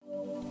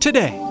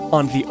Today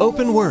on The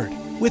Open Word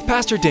with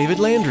Pastor David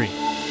Landry.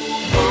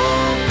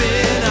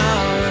 Open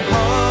our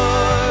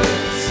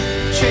hearts,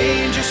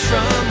 change us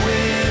from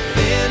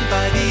within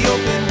by the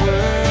open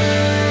word.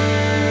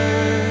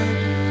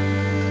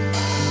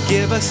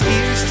 Give us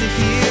ears to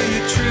hear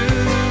your truth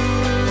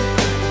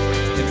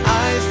and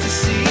eyes to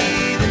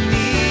see the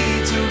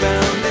needs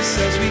around us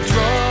as we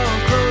draw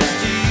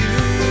close to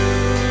you.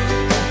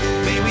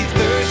 May we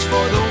thirst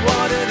for the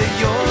water that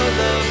your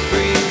love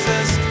brings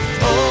us.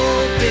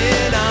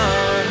 Open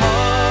our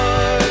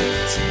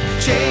hearts,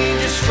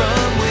 change us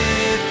from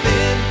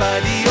within by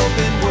the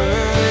open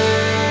word.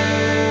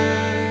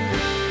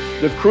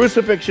 The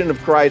crucifixion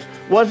of Christ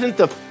wasn't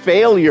the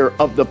failure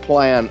of the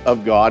plan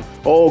of God.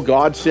 Oh,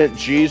 God sent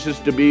Jesus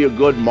to be a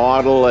good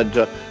model and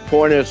to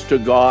point us to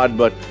God,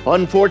 but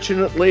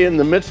unfortunately in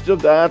the midst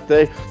of that,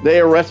 they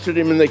arrested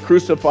him and they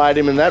crucified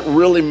him, and that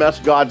really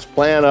messed God's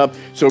plan up,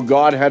 so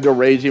God had to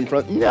raise him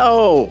from...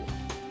 No!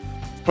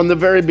 From the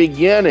very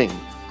beginning,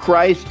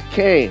 Christ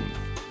came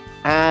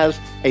as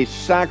a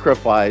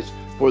sacrifice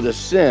for the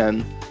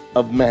sin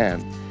of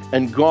man.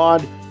 And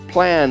God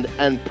planned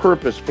and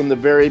purposed from the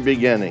very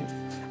beginning,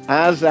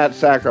 as that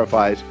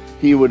sacrifice,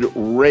 he would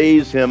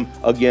raise him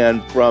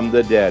again from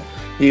the dead.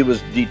 He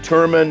was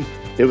determined.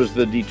 It was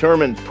the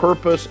determined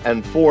purpose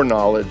and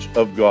foreknowledge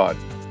of God.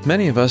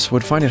 Many of us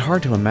would find it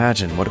hard to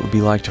imagine what it would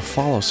be like to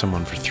follow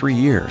someone for 3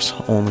 years,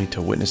 only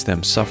to witness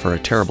them suffer a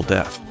terrible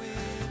death.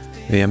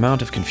 The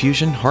amount of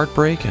confusion,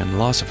 heartbreak, and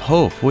loss of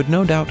hope would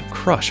no doubt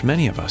crush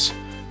many of us.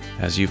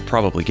 As you've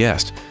probably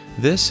guessed,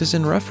 this is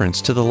in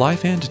reference to the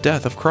life and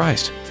death of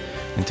Christ.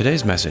 In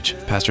today's message,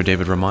 Pastor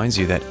David reminds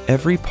you that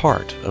every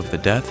part of the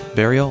death,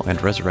 burial,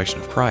 and resurrection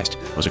of Christ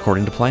was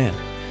according to plan.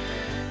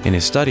 In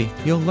his study,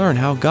 you'll learn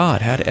how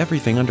God had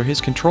everything under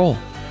his control.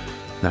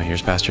 Now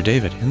here's Pastor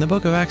David in the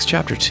book of Acts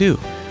chapter 2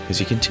 as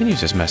he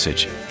continues his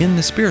message in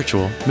the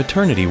spiritual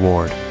maternity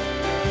ward. Open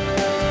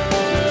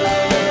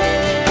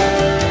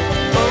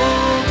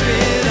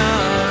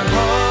our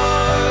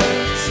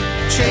hearts,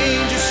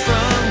 change us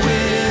from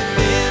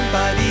within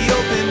by the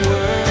open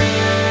word.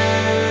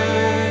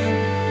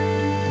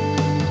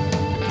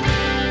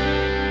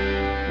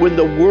 When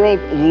the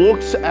world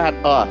looks at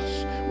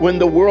us, when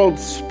the world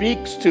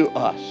speaks to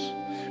us,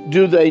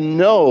 do they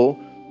know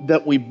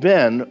that we've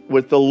been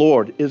with the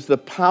Lord? Is the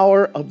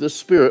power of the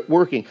Spirit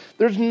working?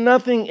 There's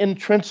nothing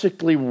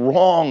intrinsically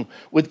wrong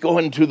with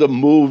going to the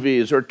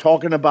movies or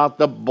talking about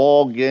the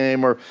ball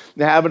game or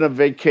having a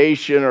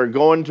vacation or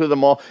going to the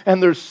mall.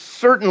 And there's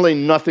certainly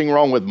nothing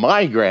wrong with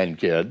my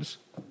grandkids.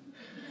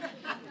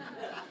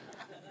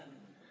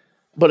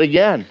 But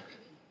again,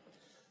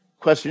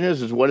 question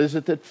is what is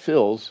it that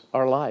fills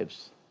our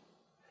lives?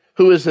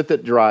 Who is it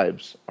that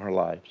drives our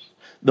lives?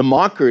 The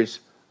mockers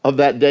of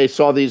that day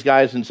saw these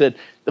guys and said,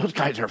 those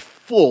guys are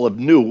full of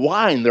new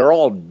wine. They're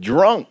all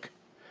drunk.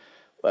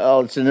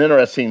 Well, it's an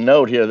interesting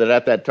note here that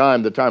at that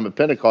time, the time of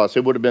Pentecost,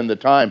 it would have been the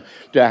time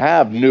to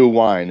have new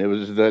wine. It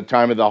was the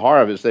time of the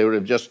harvest. They would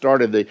have just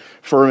started the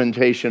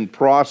fermentation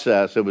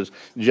process. It was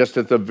just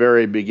at the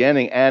very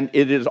beginning. And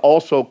it is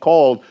also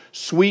called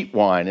sweet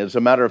wine. As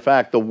a matter of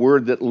fact, the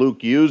word that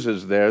Luke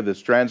uses there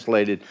that's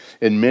translated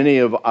in many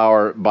of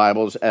our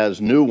Bibles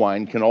as new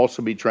wine can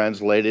also be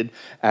translated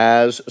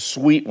as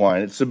sweet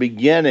wine. It's the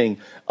beginning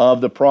of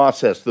the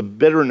process. The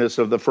bitterness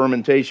of the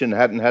fermentation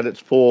hadn't had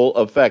its full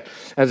effect.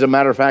 As a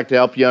matter of fact, to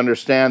help you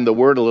understand the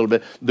word a little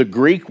bit, the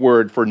Greek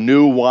word for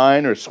new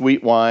wine or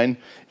sweet wine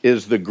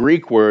is the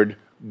Greek word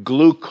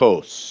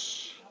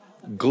glucose.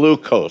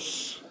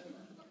 Glucose.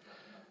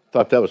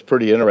 Thought that was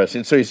pretty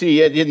interesting. So you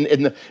see,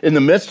 in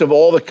the midst of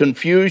all the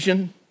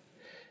confusion,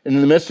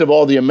 in the midst of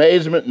all the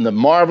amazement and the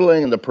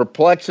marveling and the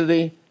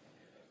perplexity,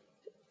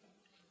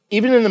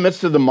 even in the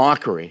midst of the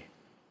mockery,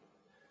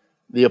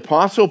 the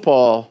Apostle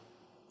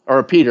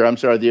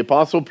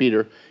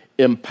Peter,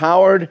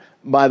 empowered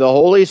by the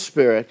Holy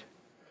Spirit,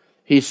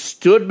 he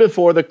stood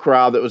before the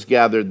crowd that was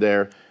gathered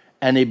there,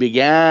 and he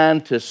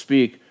began to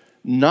speak,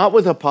 not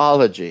with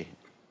apology,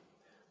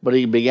 but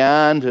he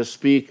began to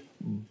speak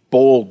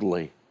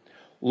boldly.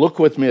 Look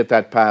with me at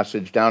that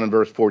passage down in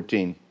verse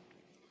 14.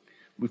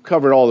 We've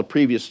covered all the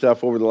previous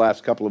stuff over the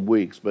last couple of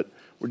weeks, but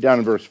we're down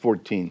in verse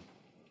 14.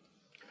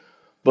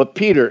 But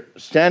Peter,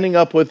 standing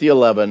up with the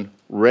 11,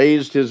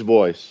 raised his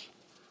voice.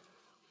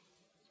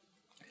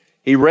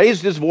 He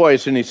raised his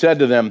voice and he said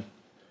to them,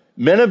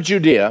 "Men of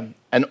Judea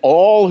and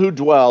all who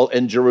dwell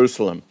in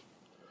Jerusalem,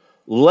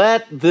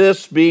 let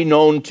this be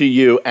known to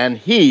you and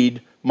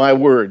heed my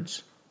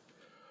words.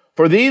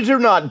 For these are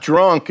not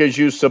drunk as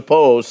you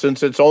suppose,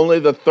 since it's only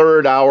the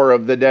third hour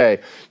of the day.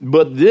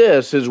 But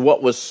this is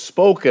what was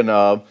spoken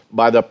of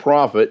by the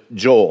prophet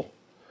Joel."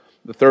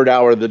 The third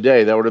hour of the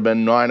day, that would have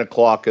been 9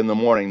 o'clock in the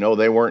morning. No,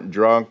 they weren't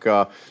drunk.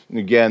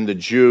 Again, the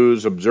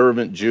Jews,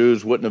 observant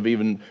Jews, would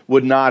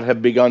not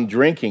have begun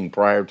drinking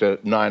prior to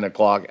 9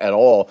 o'clock at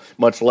all,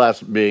 much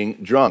less being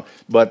drunk.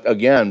 But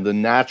again, the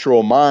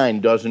natural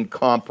mind doesn't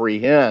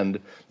comprehend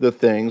the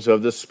things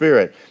of the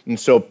Spirit. And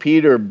so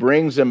Peter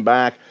brings them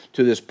back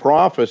to this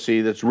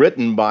prophecy that's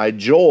written by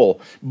Joel,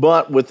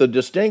 but with a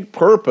distinct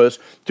purpose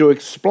to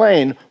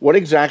explain what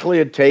exactly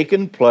had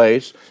taken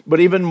place, but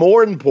even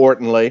more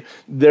importantly,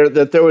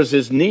 that there was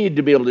this need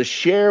to be able to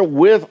share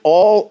with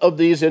all of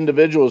these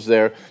individuals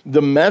there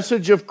the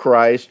message of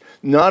Christ,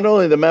 not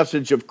only the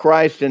message of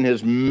Christ in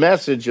his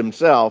message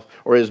himself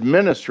or his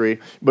ministry,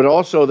 but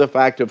also the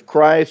fact of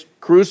Christ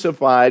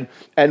crucified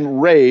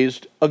and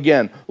raised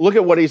again. Look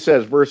at what he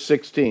says, verse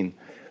 16.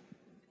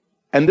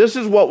 And this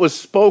is what was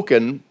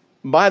spoken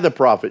by the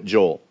prophet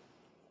Joel.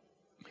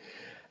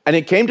 And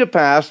it came to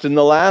pass in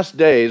the last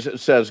days,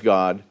 says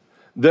God,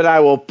 that I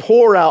will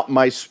pour out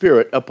my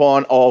Spirit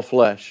upon all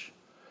flesh.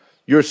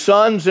 Your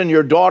sons and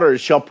your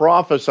daughters shall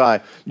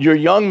prophesy. Your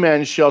young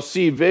men shall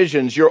see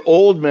visions. Your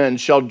old men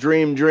shall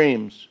dream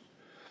dreams.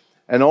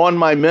 And on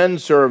my men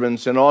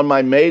servants and on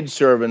my maid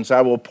servants I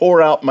will pour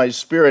out my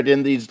Spirit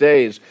in these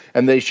days,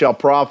 and they shall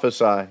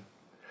prophesy.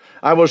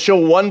 I will show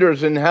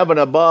wonders in heaven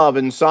above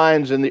and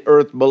signs in the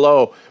earth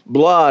below,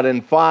 blood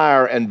and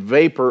fire and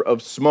vapor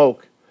of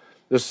smoke.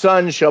 The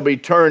sun shall be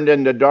turned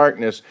into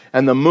darkness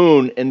and the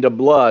moon into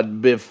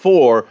blood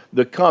before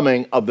the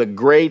coming of the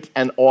great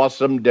and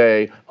awesome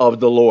day of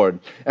the Lord.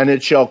 And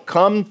it shall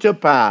come to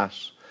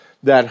pass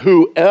that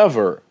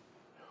whoever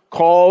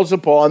calls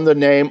upon the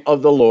name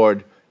of the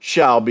Lord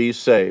shall be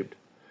saved.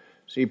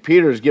 See,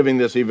 Peter's giving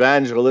this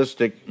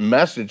evangelistic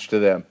message to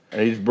them,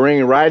 and he's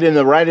bringing right in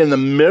the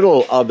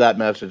middle of that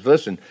message.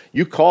 Listen,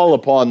 you call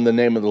upon the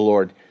name of the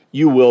Lord,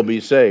 you will be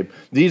saved.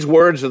 These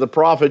words of the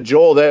prophet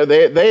Joel,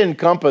 they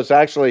encompass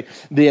actually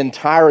the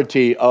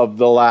entirety of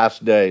the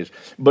last days.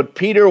 But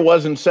Peter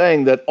wasn't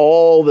saying that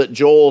all that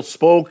Joel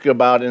spoke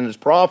about in his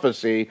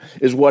prophecy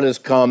is what has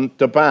come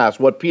to pass.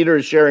 What Peter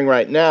is sharing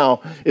right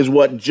now is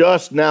what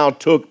just now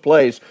took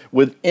place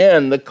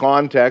within the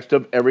context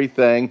of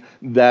everything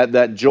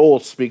that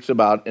Joel speaks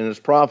about in his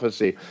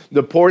prophecy.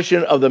 The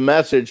portion of the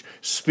message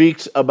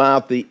speaks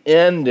about the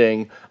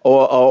ending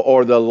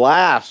or the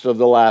last of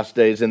the last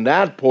days. In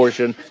that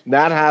portion,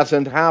 that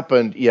hasn't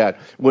happened yet.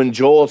 When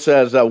Joel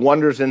says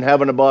wonders in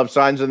heaven above,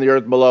 signs in the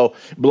earth below,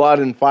 blood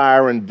and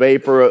fire and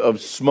vapor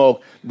of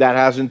smoke, that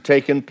hasn't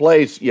taken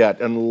place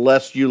yet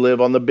unless you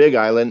live on the Big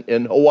Island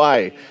in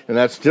Hawaii. And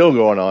that's still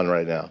going on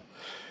right now.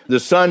 The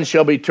sun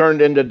shall be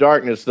turned into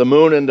darkness, the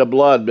moon into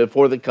blood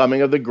before the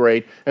coming of the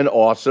great and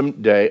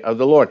awesome day of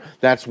the Lord.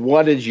 That's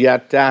what is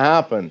yet to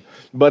happen.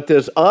 But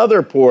this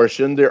other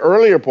portion, the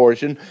earlier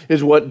portion,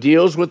 is what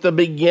deals with the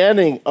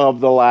beginning of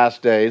the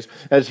last days,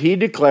 as he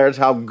declares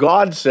how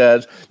God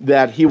says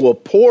that he will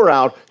pour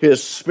out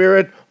his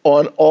Spirit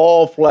on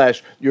all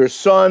flesh. Your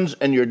sons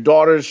and your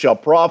daughters shall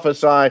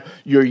prophesy.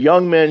 Your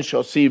young men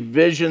shall see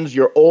visions.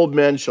 Your old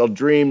men shall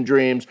dream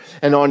dreams.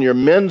 And on your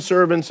men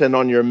servants and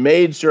on your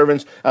maid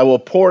servants I will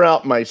pour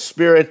out my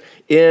Spirit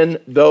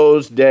in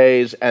those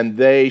days, and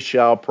they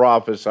shall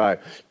prophesy.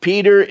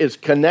 Peter is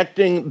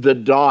connecting the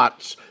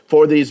dots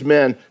for these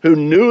men who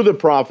knew the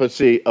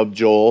prophecy of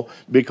Joel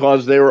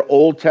because they were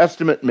Old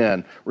Testament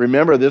men.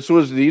 Remember,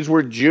 these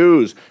were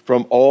Jews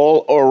from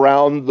all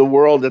around the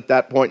world at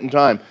that point in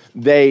time.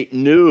 They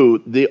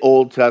knew the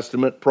Old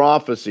Testament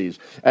prophecies.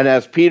 And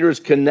as Peter's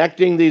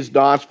connecting these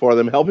dots for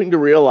them, helping to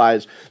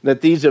realize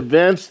that these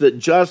events that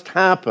just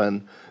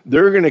happened,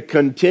 they're going to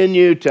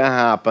continue to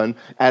happen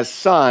as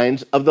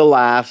signs of the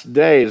last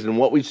days. And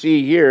what we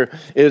see here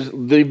is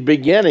the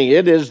beginning.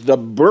 It is the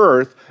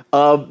birth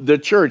of the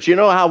church. You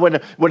know how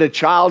when a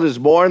child is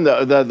born,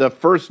 the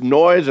first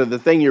noise or the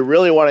thing you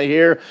really want to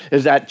hear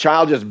is that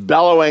child just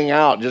bellowing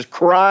out, just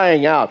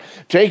crying out,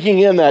 taking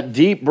in that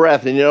deep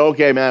breath, and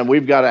okay, man,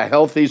 we've got a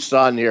healthy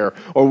son here,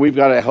 or we've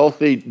got a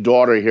healthy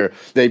daughter here.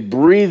 They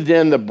breathed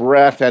in the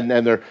breath and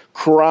they're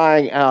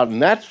crying out. And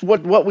that's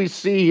what we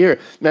see here.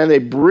 Man, they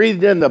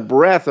breathed in the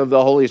breath of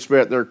the Holy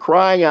Spirit. They're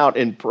crying out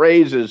in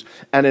praises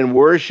and in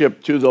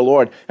worship to the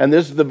Lord. And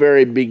this is the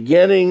very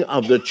beginning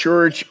of the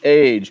church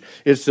age.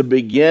 It's the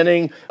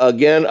beginning,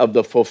 again, of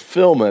the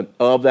fulfillment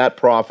of that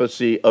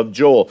prophecy of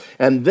Joel.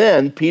 And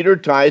then Peter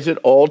ties it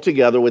all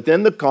together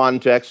within the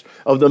context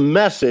of the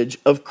message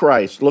of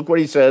Christ. Look what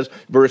he says,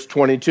 verse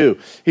 22.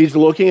 He's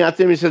looking at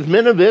them. He says,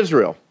 "Men of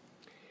Israel,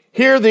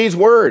 hear these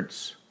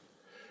words.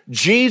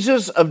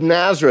 Jesus of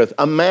Nazareth,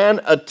 a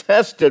man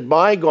attested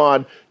by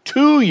God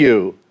to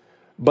you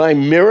by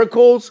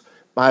miracles,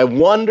 by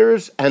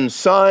wonders and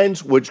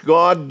signs which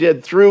God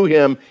did through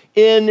him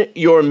in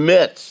your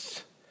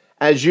midst,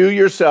 as you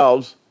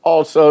yourselves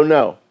also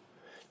know."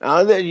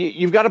 Now,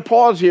 you've got to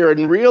pause here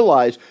and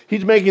realize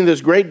he's making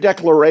this great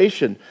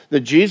declaration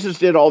that Jesus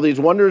did all these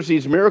wonders,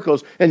 these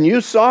miracles, and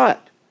you saw it.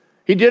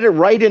 He did it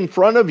right in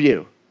front of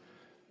you.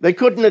 They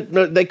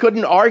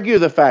couldn't argue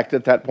the fact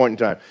at that point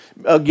in time.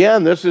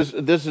 Again, this is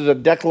a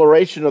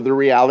declaration of the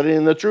reality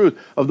and the truth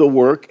of the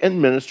work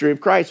and ministry of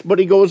Christ. But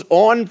he goes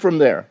on from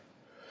there.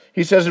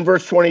 He says in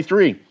verse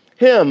 23,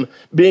 "Him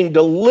being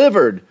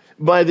delivered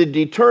by the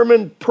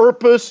determined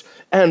purpose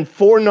and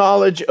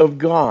foreknowledge of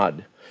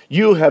God,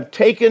 you have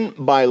taken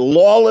by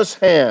lawless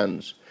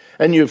hands,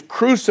 and you've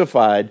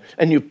crucified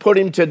and you've put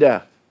him to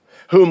death.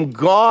 whom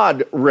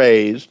God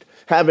raised,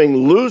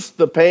 having loosed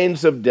the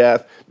pains of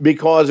death,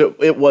 because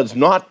it was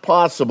not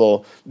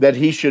possible that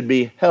he should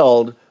be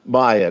held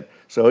by it.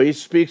 So he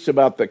speaks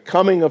about the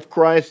coming of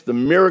Christ, the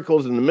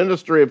miracles in the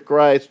ministry of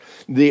Christ,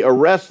 the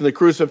arrest and the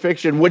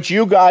crucifixion, which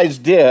you guys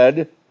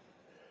did,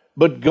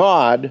 but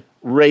God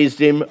raised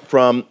him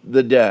from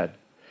the dead.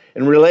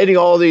 In relating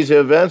all these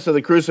events of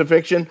the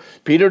crucifixion,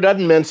 Peter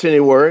doesn't mince any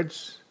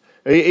words.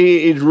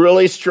 He's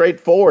really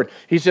straightforward.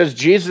 He says,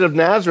 Jesus of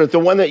Nazareth, the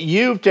one that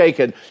you've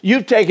taken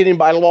him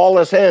by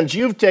lawless hands.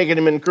 You've taken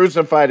him and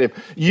crucified him.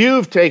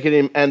 You've taken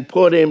him and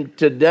put him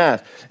to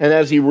death. And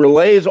as he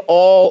relays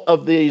all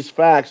of these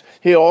facts,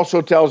 he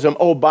also tells him,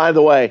 oh, by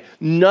the way,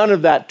 none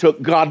of that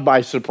took God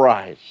by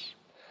surprise.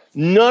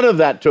 None of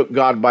that took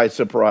God by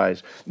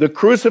surprise. The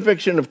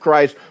crucifixion of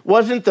Christ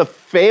wasn't the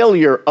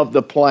failure of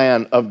the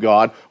plan of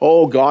God.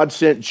 Oh, God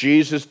sent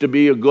Jesus to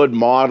be a good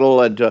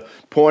model and to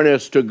point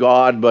us to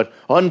God. But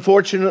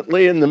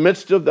unfortunately, in the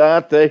midst of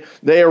that,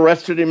 they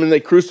arrested him and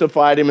they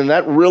crucified him, and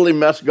that really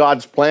messed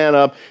God's plan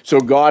up, so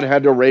God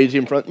had to raise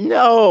him from...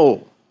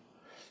 No!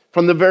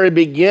 From the very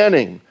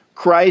beginning,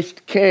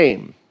 Christ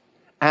came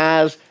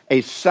as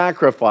a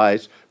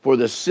sacrifice for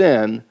the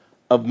sin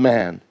of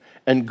man.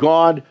 And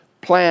God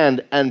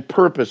planned and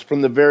purposed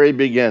from the very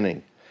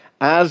beginning,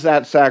 as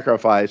that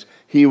sacrifice,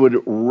 he would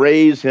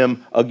raise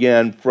him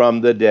again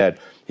from the dead.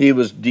 He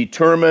was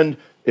determined,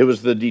 it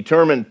was the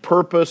determined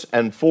purpose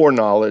and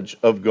foreknowledge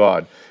of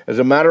God. As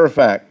a matter of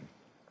fact,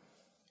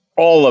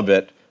 all of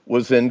it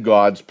was in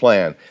God's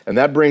plan. And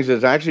that brings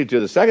us actually to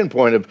the second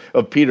point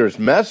of Peter's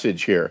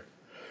message here.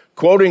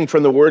 Quoting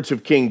from the words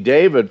of King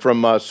David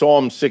from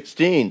Psalm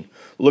 16,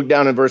 look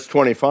down in verse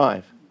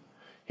 25.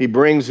 He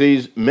brings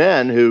these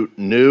men who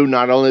knew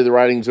not only the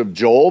writings of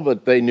Joel,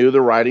 but they knew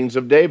the writings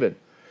of David.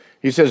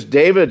 He says,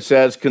 David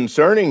says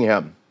concerning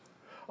him,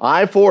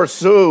 I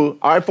foresaw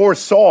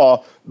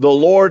the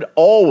Lord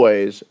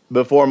always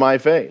before my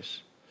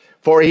face,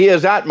 for he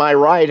is at my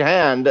right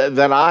hand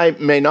that I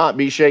may not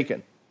be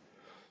shaken.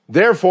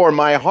 Therefore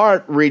my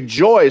heart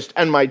rejoiced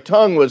and my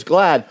tongue was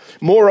glad.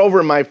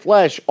 Moreover, my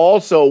flesh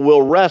also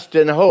will rest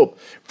in hope,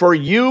 for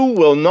you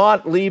will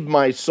not leave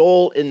my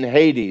soul in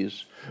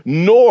Hades,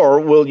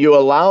 nor will you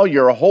allow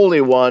your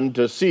Holy One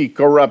to see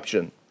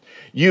corruption.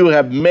 You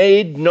have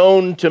made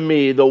known to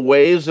me the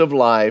ways of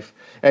life,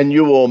 and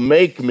you will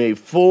make me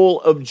full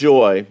of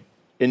joy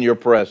in your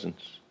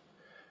presence.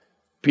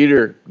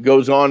 Peter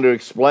goes on to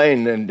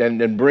explain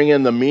and bring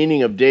in the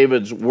meaning of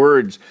David's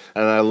words,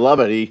 and I love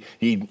it.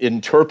 He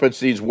interprets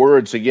these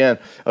words again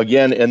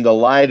in the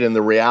light and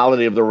the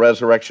reality of the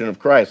resurrection of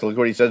Christ. Look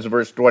what he says in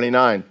verse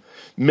 29.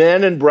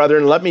 Men and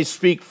brethren, let me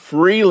speak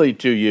freely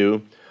to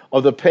you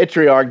of the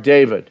patriarch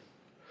David,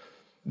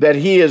 that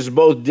he is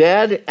both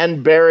dead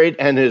and buried,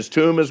 and his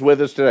tomb is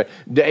with us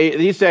today.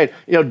 He said,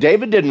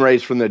 David didn't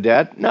raise from the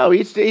dead. No,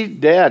 he's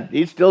dead.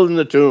 He's still in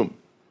the tomb.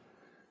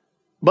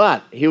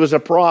 But he was a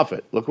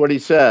prophet. Look what he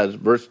says,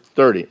 verse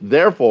 30.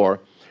 Therefore,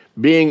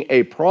 being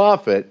a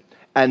prophet,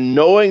 and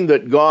knowing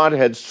that God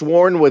had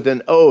sworn with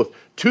an oath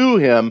to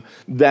him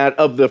that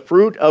of the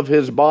fruit of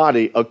his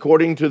body,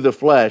 according to the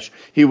flesh,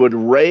 he would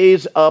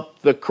raise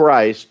up the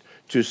Christ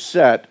to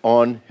set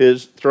on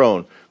his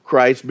throne.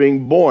 Christ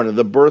being born of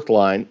the birth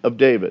line of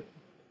David.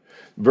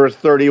 Verse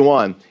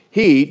 31,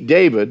 he,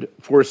 David,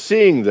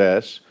 foreseeing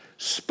this,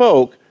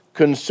 spoke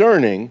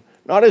concerning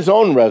not his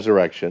own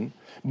resurrection,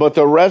 but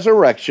the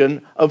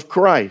resurrection of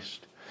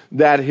Christ,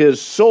 that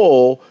his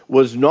soul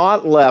was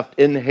not left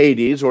in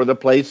Hades, or the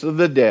place of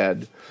the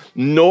dead,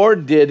 nor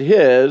did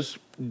his,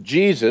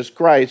 Jesus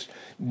Christ,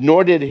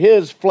 nor did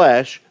his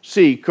flesh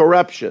see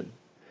corruption.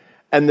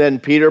 And then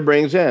Peter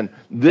brings in,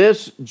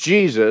 this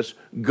Jesus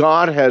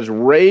God has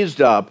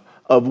raised up,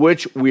 of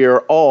which we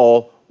are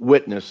all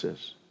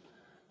witnesses.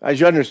 As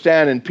you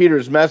understand, in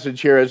Peter's message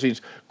here, as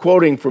he's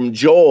quoting from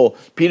Joel,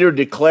 Peter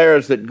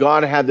declares that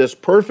God had this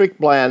perfect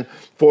plan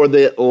for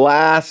the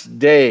last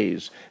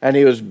days, and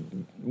he was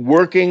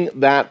working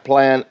that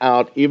plan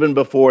out even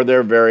before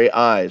their very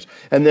eyes.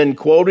 And then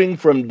quoting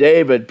from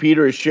David,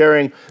 Peter is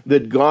sharing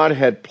that God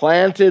had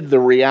planted the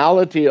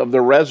reality of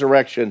the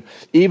resurrection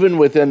even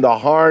within the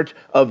heart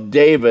of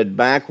David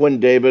back when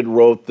David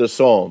wrote the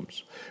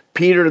Psalms.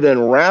 Peter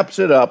then wraps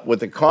it up with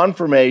the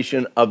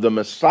confirmation of the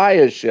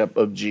messiahship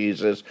of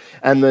Jesus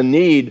and the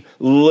need,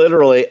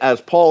 literally,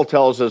 as Paul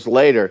tells us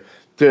later,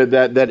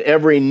 that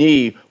every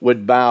knee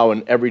would bow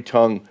and every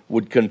tongue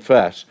would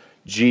confess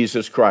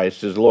Jesus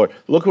Christ is Lord.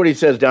 Look what he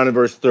says down in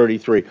verse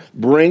 33.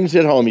 Brings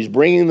it home. He's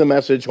bringing the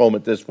message home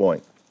at this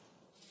point.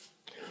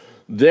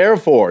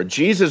 Therefore,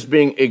 Jesus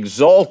being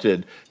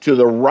exalted to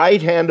the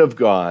right hand of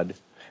God,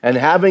 and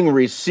having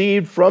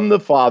received from the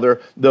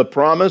Father the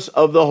promise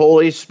of the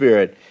Holy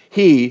Spirit,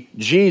 he,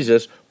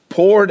 Jesus,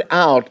 poured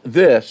out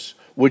this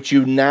which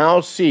you now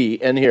see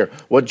and hear.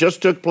 What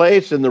just took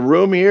place in the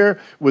room here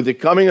with the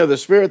coming of the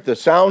Spirit, the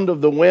sound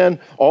of the wind,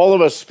 all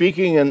of us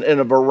speaking in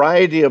a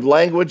variety of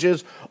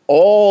languages,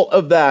 All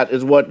of that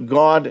is what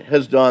God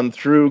has done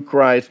through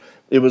Christ.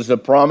 It was the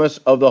promise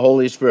of the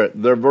Holy Spirit.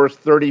 Verse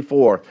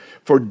 34,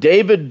 for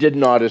David did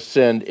not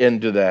ascend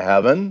into the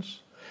heavens,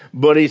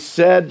 but he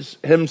said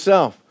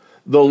himself,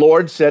 the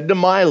Lord said to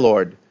my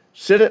Lord,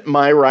 sit at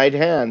my right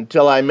hand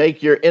till I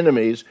make your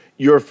enemies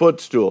your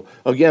footstool.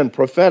 Again,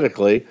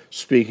 prophetically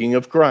speaking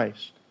of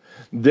Christ.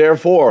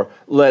 Therefore,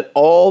 let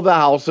all the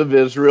house of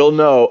Israel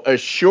know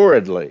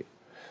assuredly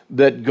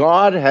that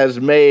God has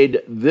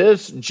made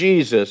this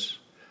Jesus,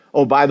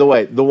 oh, by the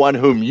way, the one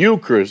whom you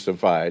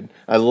crucified.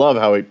 I love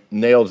how he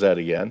nails that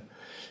again.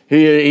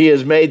 He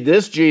has made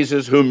this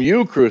Jesus whom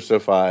you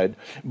crucified,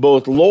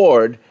 both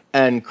Lord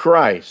and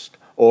Christ,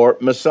 or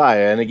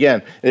Messiah. And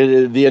again, it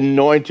is the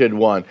anointed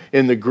one.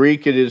 In the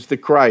Greek, it is the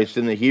Christ.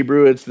 In the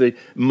Hebrew, it's the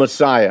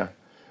Messiah.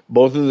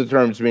 Both of the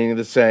terms meaning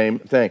the same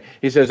thing.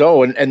 He says,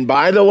 oh, and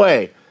by the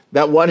way,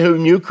 that one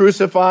whom you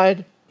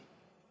crucified,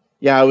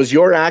 yeah, it was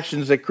your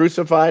actions that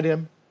crucified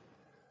him.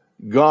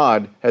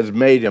 God has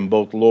made him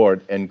both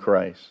Lord and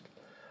Christ.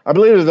 I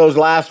believe that those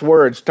last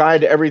words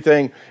tied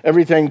everything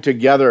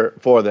together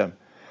for them.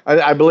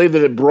 I believe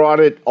that it brought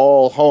it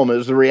all home. It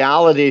was the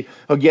reality,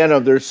 again,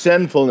 of their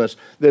sinfulness,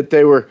 that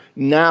they were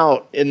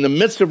now in the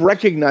midst of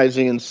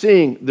recognizing and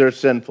seeing their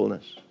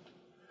sinfulness.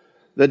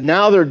 That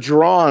now they're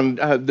drawn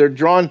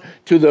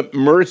to the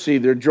mercy,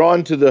 they're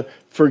drawn to the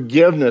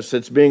forgiveness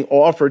that's being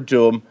offered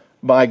to them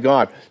by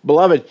God.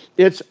 Beloved,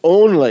 it's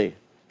only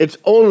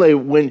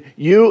when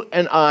you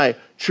and I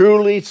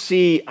truly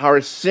see our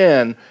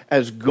sin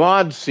as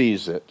God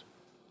sees it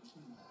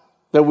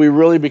that we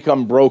really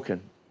become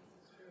broken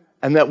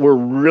and that we're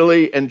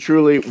really and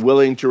truly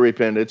willing to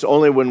repent. It's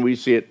only when we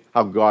see it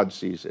how God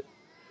sees it.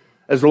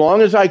 As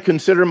long as I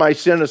consider my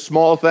sin a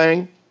small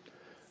thing,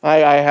 I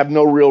have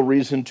no real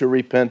reason to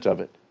repent of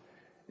it.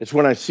 It's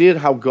when I see it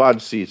how God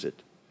sees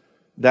it.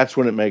 That's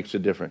when it makes a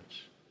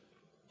difference.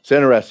 It's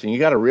interesting. You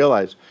got to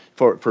realize,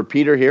 for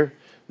Peter here,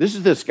 this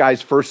is this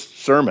guy's first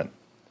sermon.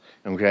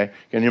 Okay?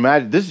 Can you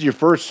imagine? This is your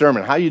first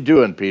sermon. How you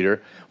doing,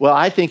 Peter? Well,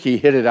 I think he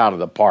hit it out of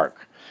the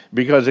park.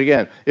 Because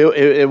again,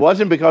 it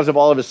wasn't because of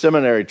all of his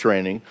seminary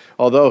training,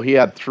 although he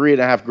had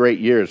 3.5 great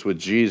years with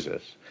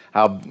Jesus.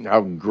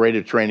 How great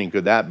a training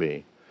could that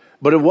be?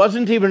 But it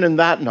wasn't even in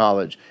that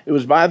knowledge. It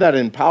was by that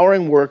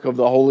empowering work of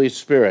the Holy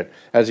Spirit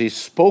as he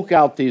spoke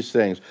out these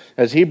things,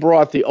 as he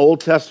brought the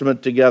Old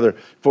Testament together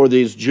for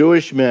these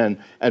Jewish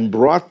men and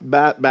brought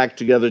that back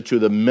together to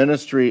the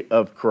ministry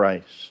of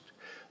Christ.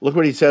 Look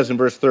what he says in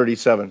verse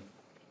 37.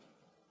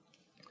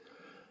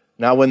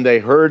 Now when they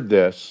heard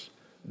this,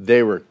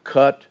 they were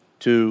cut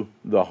to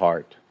the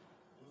heart.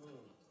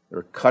 They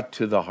were cut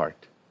to the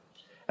heart.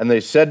 And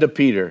they said to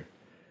Peter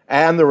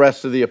and the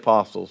rest of the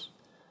apostles,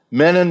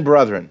 men and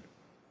brethren,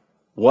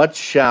 what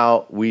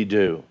shall we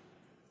do?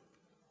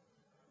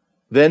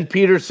 Then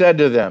Peter said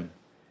to them,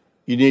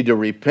 you need to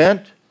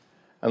repent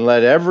and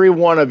let every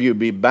one of you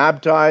be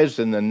baptized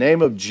in the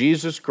name of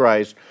Jesus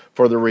Christ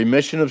for the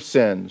remission of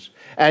sins,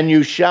 and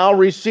you shall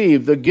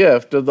receive the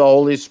gift of the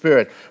Holy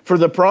Spirit. For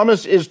the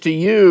promise is to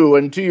you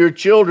and to your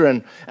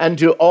children and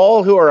to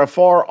all who are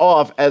afar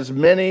off, as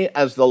many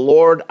as the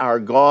Lord our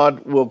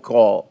God will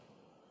call.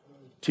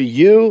 To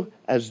you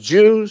as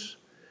Jews,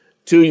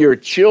 to your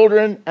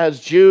children as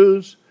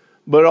Jews,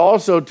 but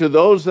also to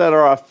those that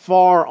are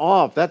afar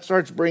off. That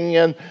starts bringing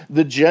in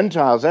the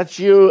Gentiles. That's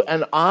you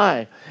and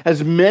I.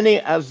 As many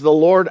as the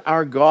Lord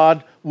our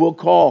God will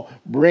call,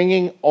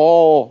 bringing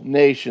all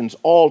nations,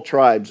 all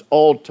tribes,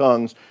 all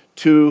tongues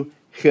to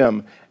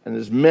him. And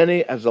as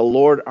many as the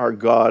Lord our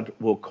God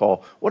will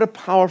call. What a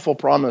powerful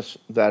promise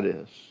that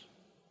is.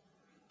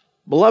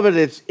 Beloved,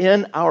 it's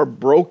in our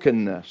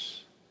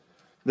brokenness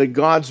that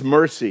God's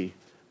mercy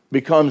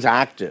becomes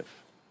active.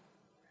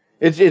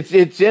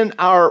 It's in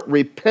our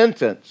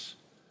repentance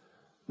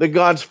that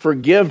God's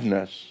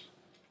forgiveness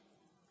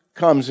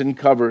comes and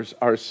covers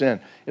our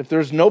sin. If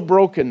there's no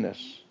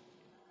brokenness,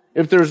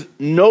 if there's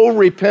no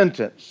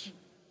repentance,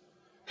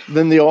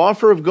 then the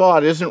offer of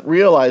God isn't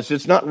realized.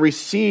 It's not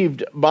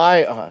received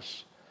by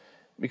us.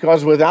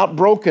 Because without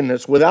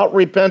brokenness, without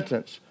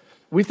repentance,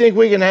 we think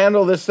we can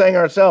handle this thing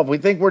ourselves. We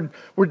think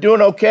we're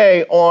doing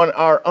okay on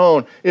our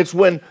own. It's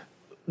when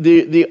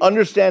the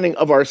understanding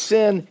of our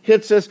sin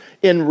hits us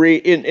in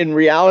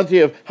reality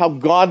of how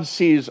God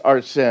sees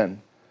our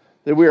sin,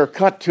 that we are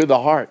cut to the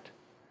heart.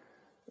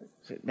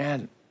 Say,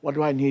 man, what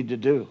do I need to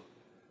do?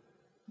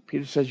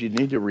 Peter says you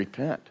need to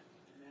repent.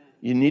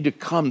 You need to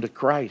come to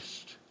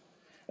Christ.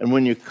 And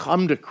when you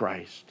come to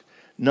Christ,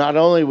 not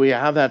only will you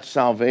have that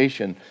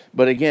salvation,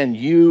 but again,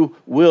 you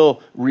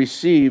will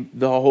receive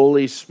the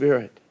Holy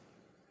Spirit.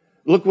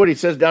 Look what he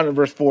says down in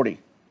verse 40.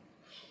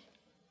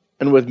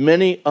 And with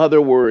many other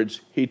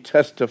words, he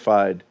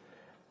testified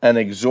and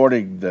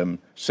exhorted them,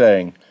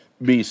 saying,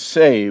 be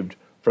saved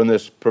from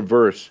this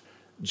perverse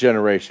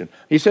generation.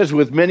 He says,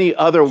 with many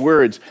other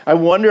words. I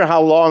wonder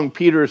how long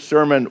Peter's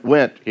sermon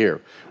went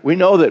here. We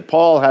know that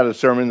Paul had a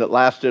sermon that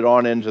lasted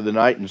on into the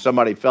night, and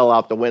somebody fell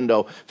out the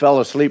window,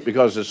 fell asleep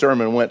because the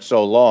sermon went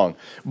so long.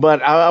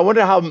 But I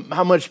wonder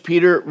how much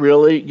Peter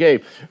really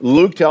gave.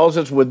 Luke tells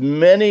us, with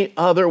many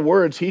other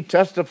words, he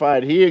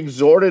testified, he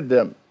exhorted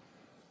them,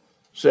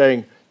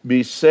 saying,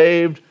 be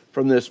saved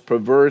from this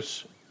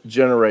perverse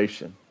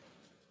generation.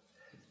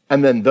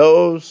 And then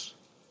those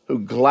who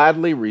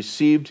gladly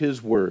received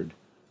his word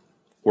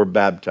were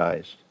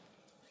baptized.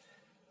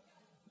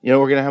 You know,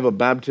 we're going to have a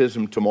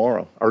baptism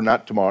tomorrow, or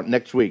not tomorrow,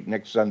 next week,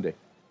 next Sunday.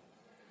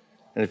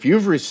 And if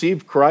you've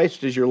received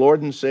Christ as your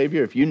Lord and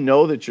Savior, if you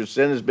know that your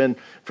sin has been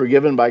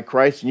forgiven by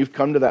Christ and you've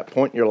come to that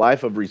point in your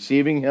life of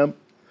receiving him,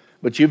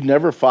 but you've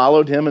never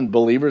followed him in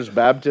believer's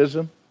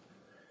baptism,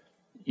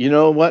 you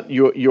know what?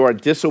 You are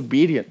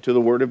disobedient to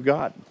the Word of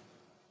God.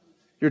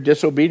 You're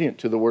disobedient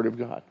to the Word of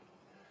God.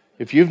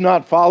 If you've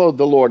not followed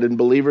the Lord in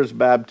believer's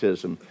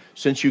baptism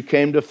since you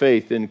came to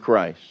faith in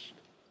Christ,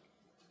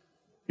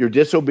 you're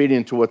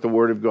disobedient to what the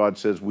Word of God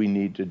says we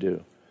need to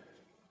do.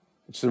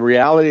 It's the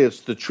reality,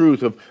 it's the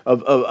truth of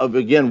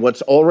again,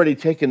 what's already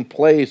taken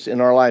place in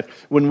our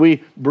life. When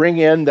we bring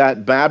in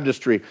that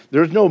baptistry,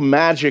 there's no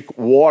magic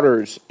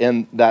waters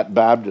in that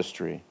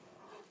baptistry.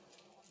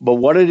 But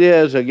what it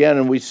is, again,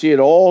 and we see it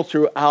all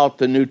throughout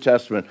the New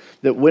Testament,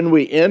 that when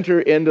we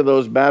enter into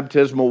those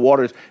baptismal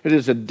waters, it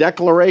is a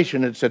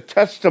declaration, it's a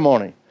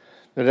testimony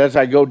that as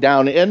I go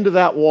down into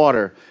that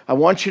water, I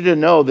want you to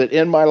know that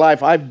in my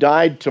life, I've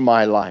died to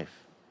my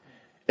life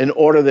in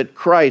order that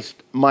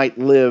Christ might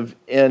live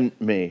in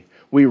me.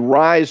 We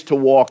rise to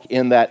walk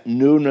in that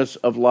newness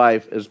of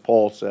life, as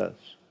Paul says.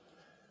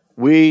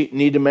 We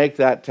need to make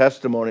that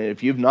testimony.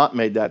 If you've not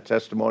made that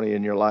testimony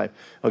in your life,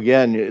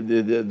 again,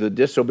 the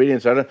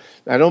disobedience, I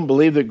don't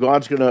believe that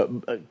God's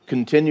going to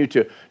continue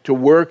to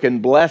work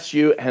and bless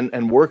you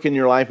and work in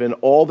your life in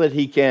all that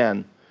he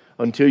can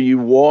until you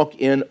walk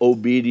in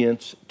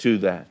obedience to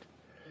that.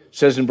 It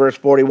says in verse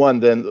 41,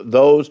 then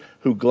those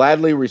who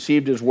gladly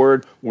received his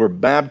word were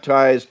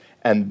baptized,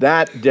 and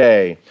that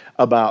day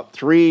about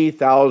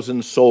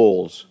 3,000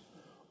 souls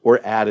were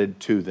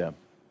added to them.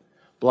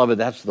 Beloved,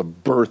 that's the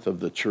birth of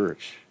the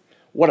church.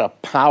 What a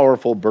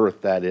powerful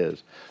birth that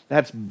is.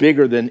 That's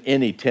bigger than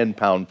any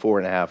 10-pound,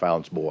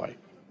 4.5-ounce boy.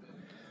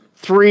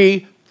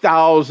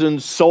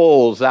 3,000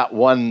 souls that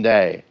one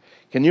day.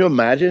 Can you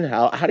imagine?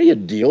 How do you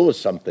deal with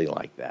something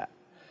like that?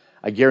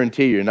 I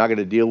guarantee you're not going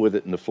to deal with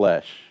it in the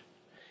flesh.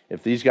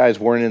 If these guys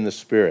weren't in the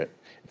Spirit,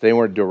 if they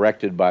weren't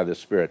directed by the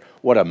Spirit,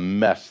 what a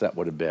mess that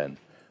would have been.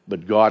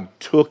 But God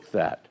took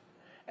that,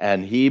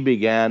 and he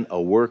began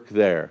a work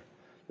there.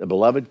 The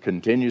beloved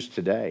continues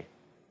today,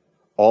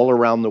 all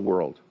around the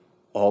world,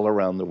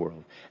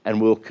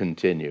 and will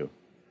continue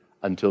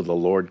until the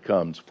Lord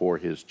comes for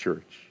his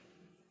church.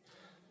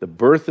 The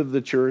birth of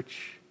the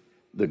church,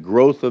 the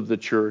growth of the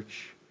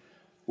church,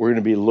 we're going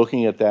to be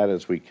looking at that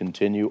as we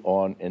continue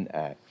on in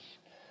Acts.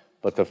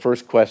 But the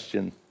first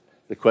question,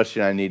 the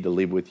question I need to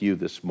leave with you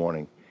this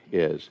morning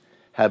is,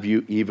 have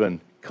you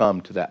even come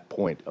to that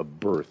point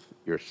of birth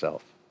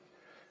yourself?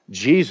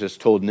 Jesus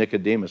told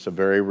Nicodemus, a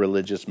very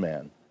religious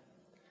man,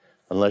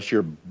 unless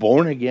you're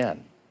born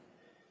again,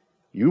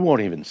 you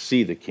won't even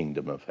see the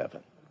kingdom of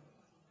heaven.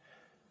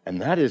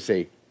 And that is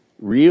a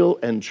real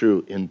and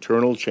true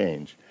internal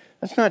change.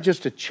 That's not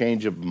just a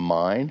change of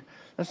mind.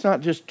 That's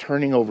not just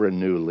turning over a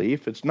new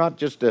leaf. It's not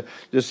just a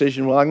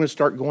decision, well, I'm going to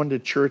start going to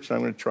church and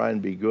I'm going to try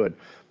and be good.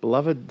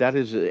 Beloved, that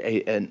is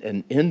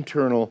an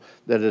internal,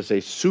 that is a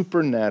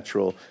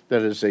supernatural,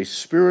 that is a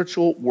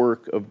spiritual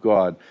work of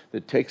God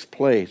that takes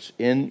place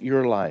in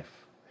your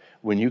life.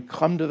 When you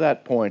come to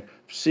that point,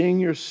 seeing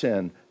your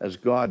sin as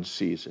God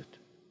sees it,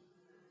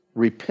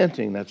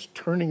 repenting, that's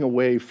turning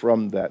away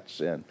from that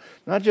sin.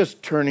 Not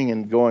just turning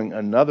and going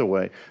another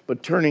way,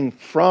 but turning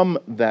from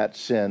that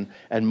sin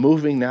and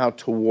moving now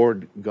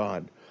toward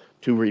God.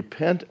 To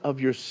repent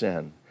of your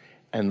sin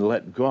and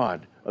let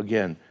God,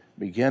 again,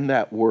 begin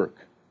that work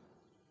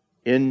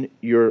in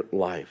your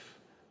life.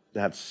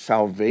 That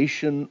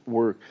salvation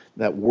work,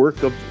 that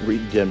work of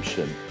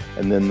redemption,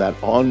 and then that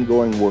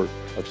ongoing work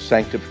of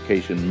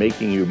sanctification,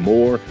 making you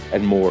more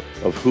and more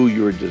of who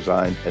you are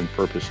designed and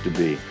purposed to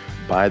be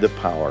by the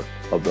power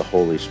of the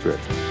Holy Spirit.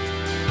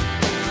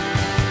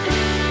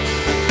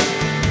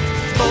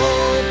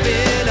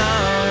 Open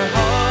our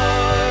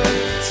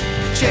hearts,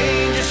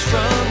 change us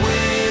from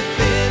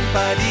within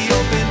by the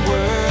open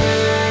word.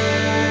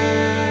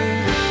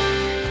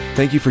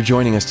 Thank you for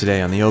joining us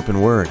today on The Open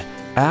Word.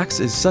 Acts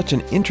is such an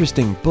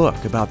interesting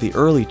book about the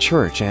early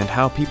church and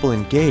how people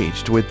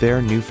engaged with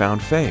their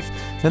newfound faith,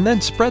 and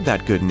then spread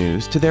that good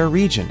news to their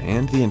region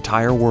and the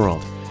entire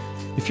world.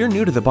 If you're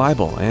new to the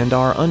Bible and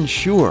are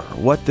unsure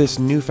what this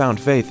newfound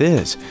faith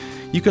is,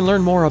 you can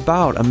learn more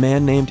about a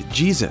man named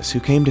Jesus who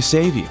came to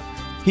save you.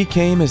 He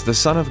came as the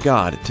Son of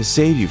God to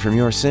save you from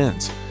your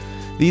sins.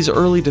 These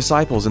early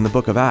disciples in the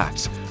book of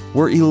Acts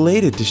were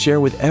elated to share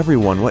with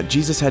everyone what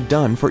Jesus had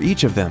done for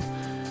each of them.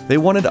 They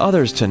wanted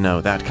others to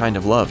know that kind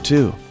of love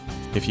too.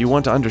 If you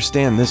want to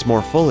understand this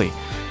more fully,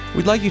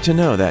 We'd like you to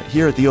know that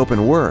here at the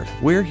Open Word,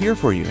 we're here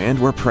for you and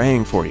we're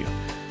praying for you.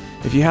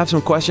 If you have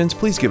some questions,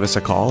 please give us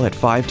a call at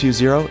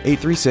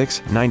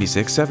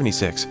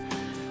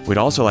 520-836-9676. We'd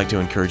also like to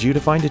encourage you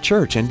to find a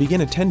church and begin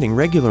attending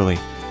regularly.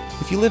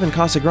 If you live in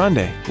Casa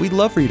Grande, we'd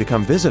love for you to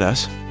come visit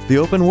us. The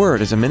Open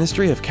Word is a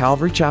ministry of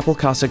Calvary Chapel,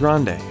 Casa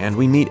Grande, and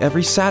we meet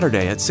every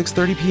Saturday at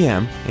 6:30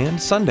 p.m.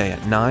 and Sunday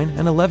at 9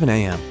 and 11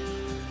 a.m.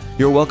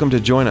 You're welcome to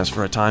join us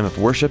for a time of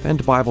worship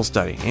and Bible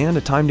study and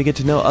a time to get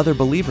to know other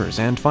believers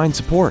and find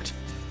support.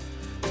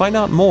 Find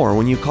out more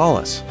when you call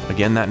us.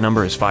 Again, that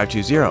number is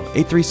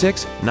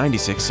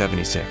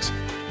 520-836-9676.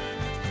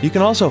 You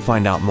can also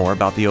find out more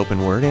about the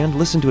Open Word and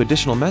listen to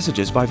additional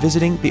messages by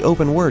visiting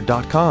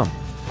theopenword.com.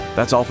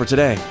 That's all for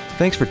today.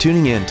 Thanks for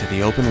tuning in to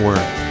the Open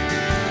Word.